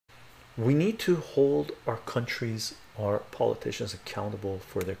We need to hold our countries, our politicians accountable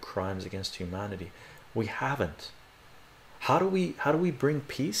for their crimes against humanity. We haven't. How do we bring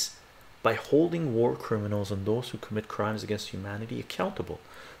peace? By holding war criminals and those who commit crimes against humanity accountable.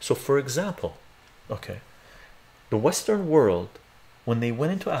 So for example, okay, the Western world, when they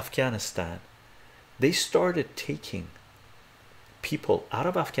went into Afghanistan, they started taking people out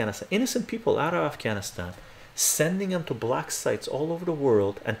of Afghanistan, innocent people out of Afghanistan, sending them to black sites all over the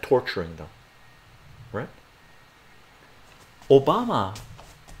world and torturing them, right? Obama,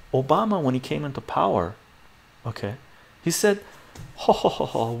 when he came into power, okay, he said, ha ha ha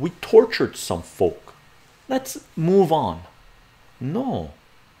ha, we tortured some folk, let's move on. No,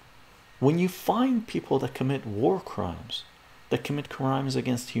 when you find people that commit war crimes, that commit crimes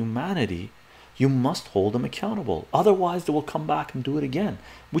against humanity, you must hold them accountable. Otherwise, they will come back and do it again,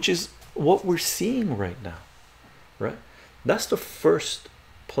 which is what we're seeing right now, right? That's the first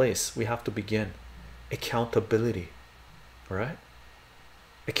place we have to begin. Accountability, right?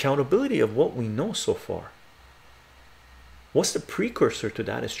 Accountability of what we know so far. What's the precursor to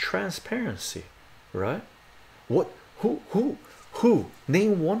that is transparency, right? What, who,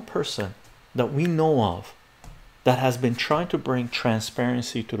 name one person that we know of that has been trying to bring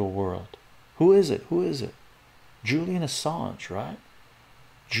transparency to the world. Who is it? Who is it? Julian Assange, right?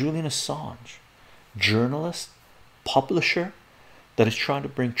 Julian Assange, journalist, publisher, that is trying to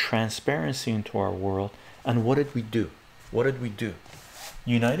bring transparency into our world. And what did we do? What did we do?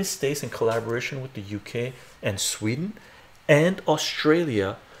 United States, in collaboration with the UK and Sweden and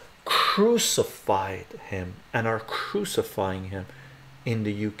Australia, crucified him and are crucifying him in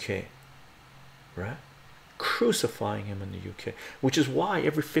the UK, right? Crucifying him in the UK, which is why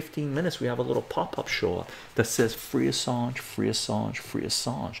every 15 minutes we have a little pop-up show up that says free Assange, free Assange, free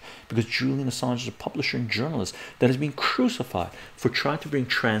Assange, because Julian Assange is a publisher and journalist that is being crucified for trying to bring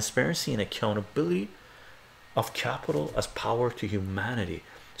transparency and accountability of capital as power to humanity,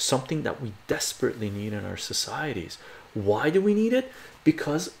 something that we desperately need in our societies. Why do we need it?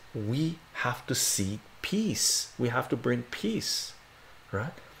 Because we have to see peace. We have to bring peace,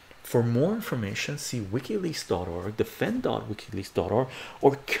 right? For more information, see wikileaks.org, defend.wikileaks.org,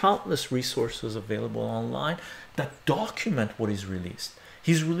 or countless resources available online that document what is released.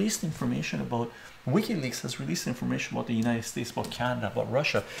 He's released information about, WikiLeaks has released information about the United States, about Canada, about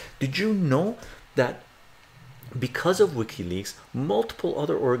Russia. Did you know that because of WikiLeaks, multiple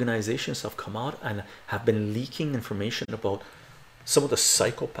other organizations have come out and have been leaking information about some of the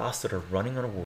psychopaths that are running our